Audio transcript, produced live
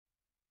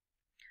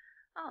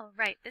All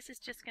right, this is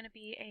just going to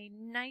be a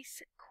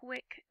nice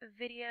quick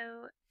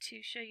video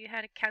to show you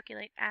how to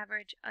calculate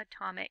average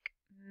atomic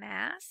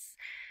mass.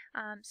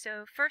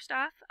 So first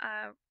off,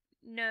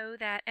 know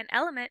that an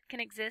element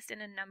can exist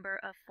in a number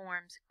of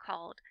forms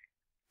called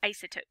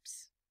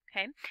isotopes.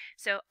 Okay,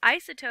 so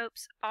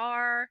isotopes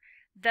are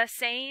the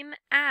same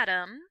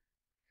atom,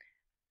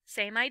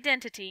 same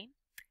identity,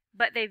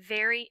 but they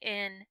vary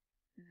in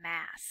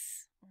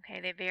mass.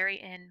 Okay, they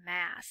vary in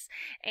mass.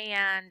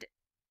 And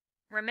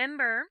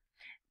remember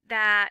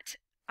that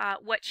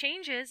what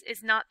changes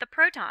is not the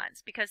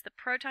protons, because the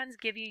protons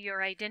give you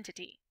your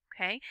identity.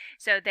 Okay,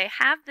 so they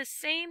have the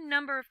same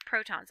number of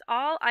protons.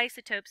 All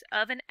isotopes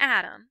of an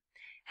atom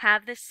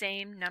have the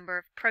same number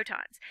of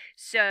protons.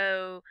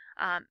 So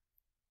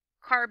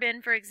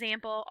carbon, for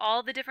example,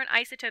 all the different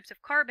isotopes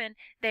of carbon,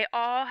 they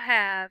all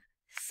have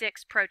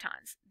 6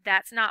 protons.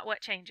 That's not what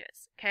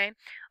changes. Okay,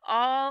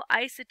 all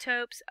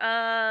isotopes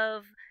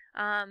of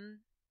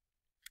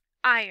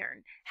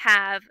iron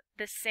have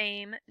the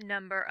same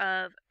number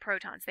of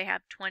protons. They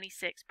have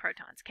 26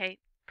 protons. Okay,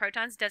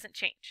 protons doesn't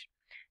change.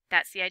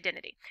 That's the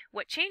identity.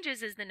 What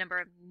changes is the number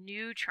of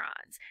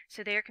neutrons.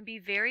 So there can be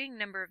varying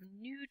number of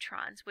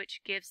neutrons,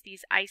 which gives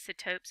these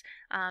isotopes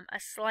a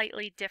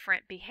slightly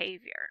different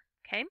behavior.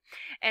 Okay,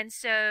 and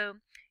so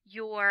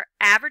your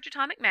average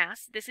atomic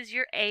mass, this is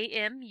your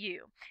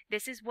AMU.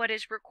 This is what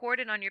is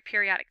recorded on your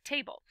periodic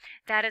table.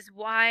 That is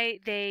why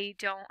they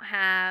don't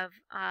have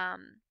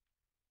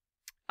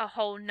a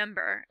whole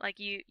number. Like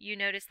you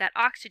notice that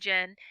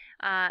oxygen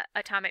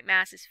atomic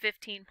mass is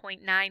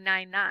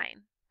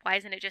 15.999. Why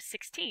isn't it just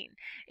 16?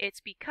 It's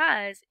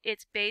because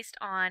it's based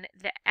on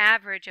the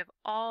average of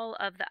all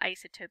of the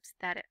isotopes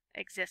that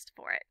exist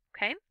for it.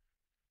 Okay?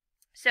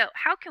 So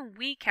how can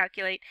we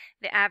calculate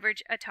the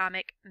average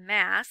atomic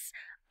mass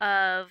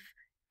of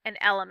an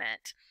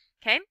element?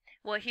 Okay?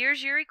 Well,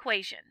 here's your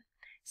equation.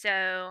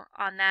 So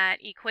on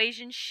that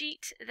equation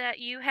sheet that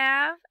you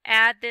have,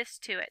 add this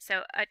to it.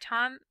 So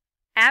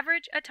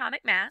average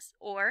atomic mass,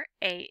 or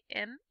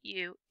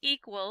AMU,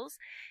 equals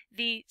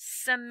the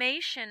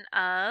summation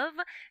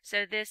of,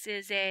 so this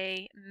is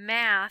a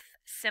math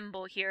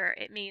symbol here,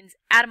 it means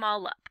add them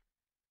all up.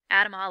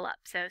 Add them all up.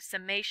 So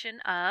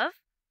summation of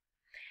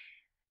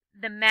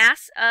the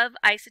mass of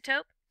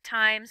isotope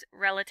times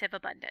relative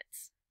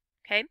abundance.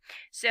 Okay,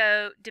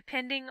 so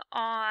depending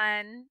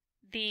on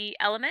the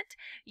element,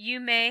 you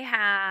may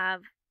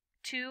have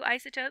 2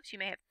 isotopes, you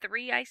may have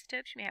 3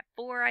 isotopes, you may have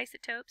 4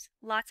 isotopes,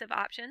 lots of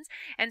options.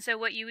 And so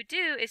what you would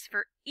do is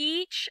for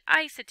each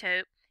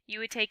isotope, you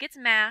would take its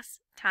mass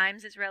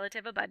times its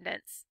relative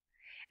abundance,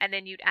 and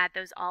then you'd add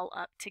those all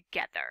up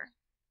together.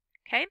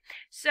 Okay,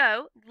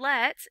 so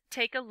let's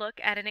take a look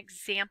at an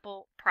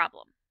example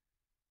problem.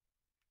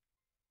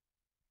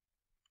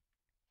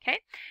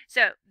 Okay,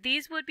 so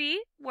these would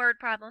be word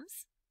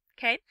problems.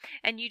 Okay,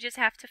 and you just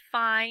have to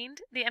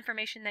find the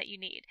information that you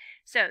need.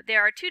 So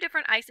there are 2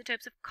 different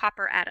isotopes of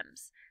copper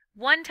atoms.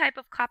 One type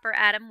of copper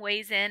atom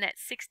weighs in at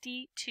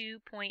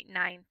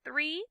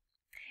 62.93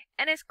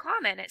 and is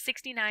common at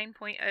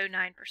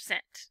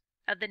 69.09%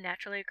 of the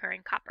naturally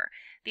occurring copper.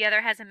 The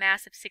other has a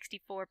mass of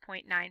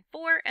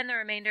 64.94, and the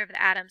remainder of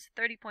the atoms,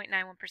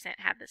 30.91%,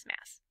 have this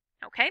mass.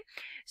 Okay,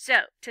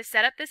 so to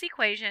set up this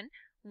equation,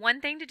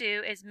 one thing to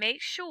do is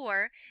make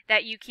sure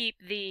that you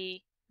keep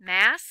the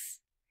mass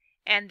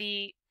and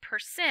the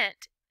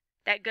percent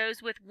that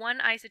goes with one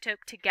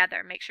isotope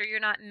together. Make sure you're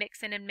not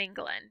mixing and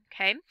mingling.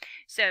 Okay,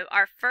 so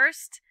our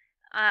first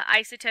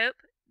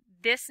isotope,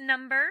 this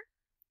number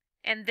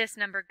and this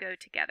number go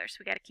together, so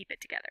we got to keep it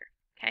together.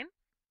 Okay,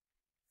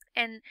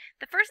 and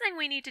the first thing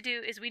we need to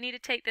do is we need to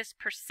take this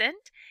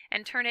percent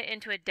and turn it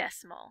into a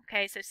decimal.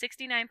 Okay, so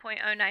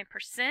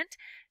 69.09%,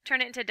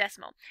 turn it into a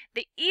decimal.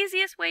 The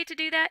easiest way to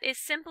do that is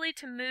simply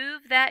to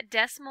move that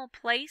decimal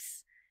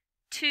place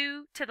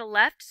 2 to the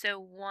left, so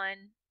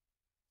 1,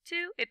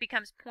 2, it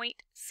becomes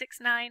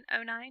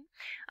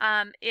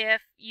 0.6909.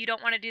 If you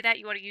don't want to do that,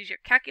 you want to use your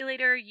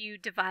calculator, you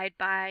divide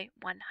by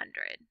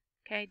 100.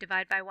 Okay,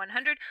 divide by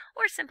 100,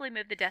 or simply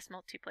move the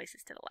decimal 2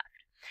 places to the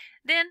left.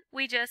 Then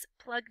we just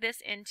plug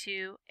this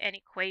into an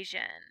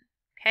equation.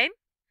 Okay,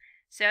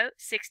 so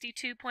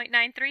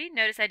 62.93,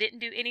 notice I didn't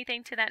do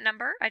anything to that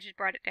number, I just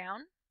brought it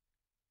down,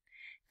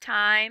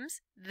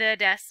 times the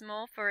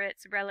decimal for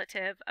its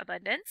relative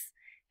abundance.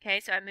 Okay,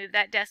 so I move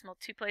that decimal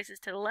 2 places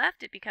to the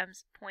left, it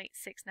becomes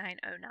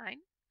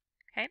 0.6909.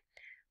 Okay,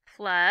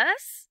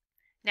 plus,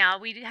 now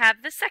we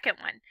have the second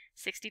one,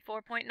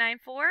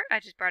 64.94, I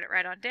just brought it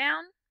right on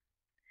down,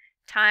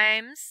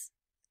 times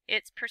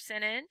its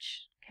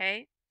percentage.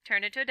 Okay,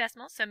 turn it to a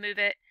decimal, so move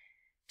it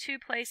 2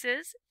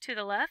 places to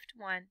the left,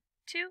 1,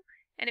 2,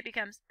 and it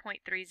becomes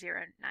 0.3091.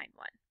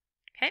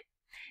 Okay,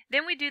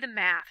 then we do the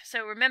math.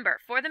 So remember,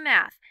 for the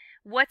math,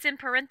 what's in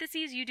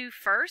parentheses you do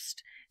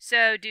first.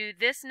 So do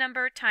this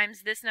number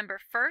times this number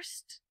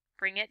first,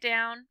 bring it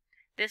down.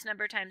 This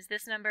number times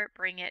this number,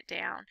 bring it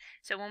down.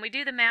 So when we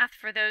do the math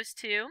for those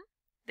 2,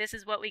 this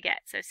is what we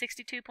get. So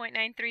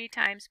 62.93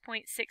 times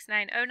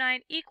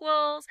 0.6909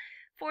 equals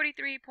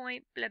 43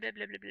 point blah blah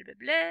blah blah blah blah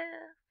blah.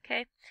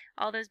 Okay,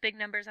 all those big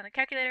numbers on the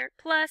calculator,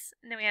 plus,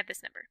 and then we have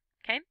this number.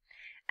 Okay,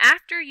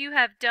 after you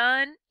have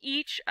done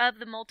each of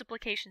the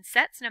multiplication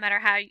sets, no matter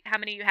how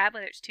many you have,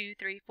 whether it's 2,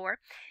 3, 4,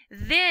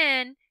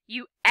 then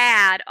you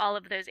add all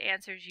of those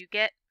answers you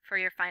get for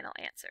your final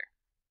answer.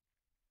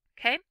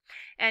 Okay,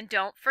 and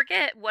don't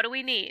forget, what do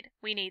we need?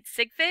 We need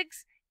sig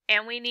figs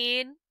and we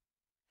need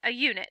a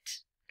unit.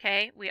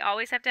 Okay, we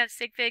always have to have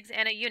sig figs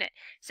and a unit.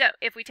 So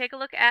if we take a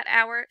look at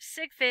our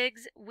sig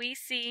figs, we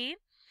see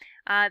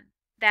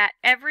that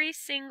every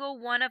single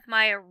one of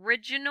my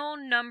original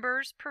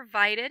numbers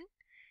provided,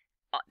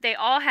 they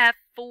all have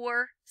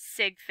 4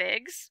 sig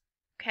figs.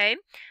 Okay,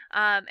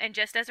 and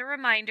just as a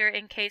reminder,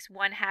 in case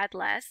one had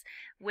less,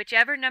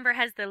 whichever number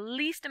has the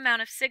least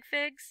amount of sig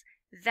figs,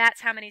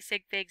 that's how many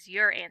sig figs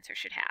your answer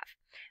should have.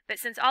 But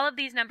since all of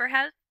these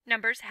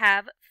numbers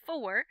have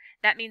 4,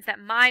 that means that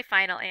my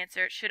final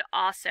answer should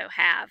also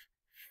have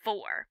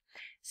 4.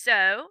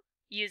 So,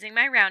 using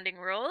my rounding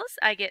rules,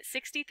 I get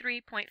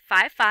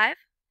 63.55,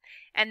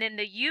 and then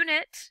the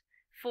unit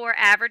for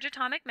average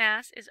atomic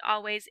mass is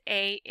always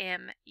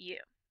AMU.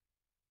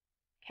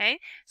 Okay,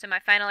 so my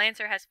final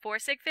answer has 4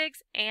 sig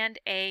figs and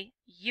a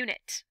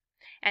unit.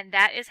 And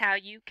that is how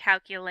you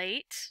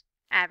calculate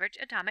average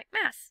atomic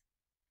mass.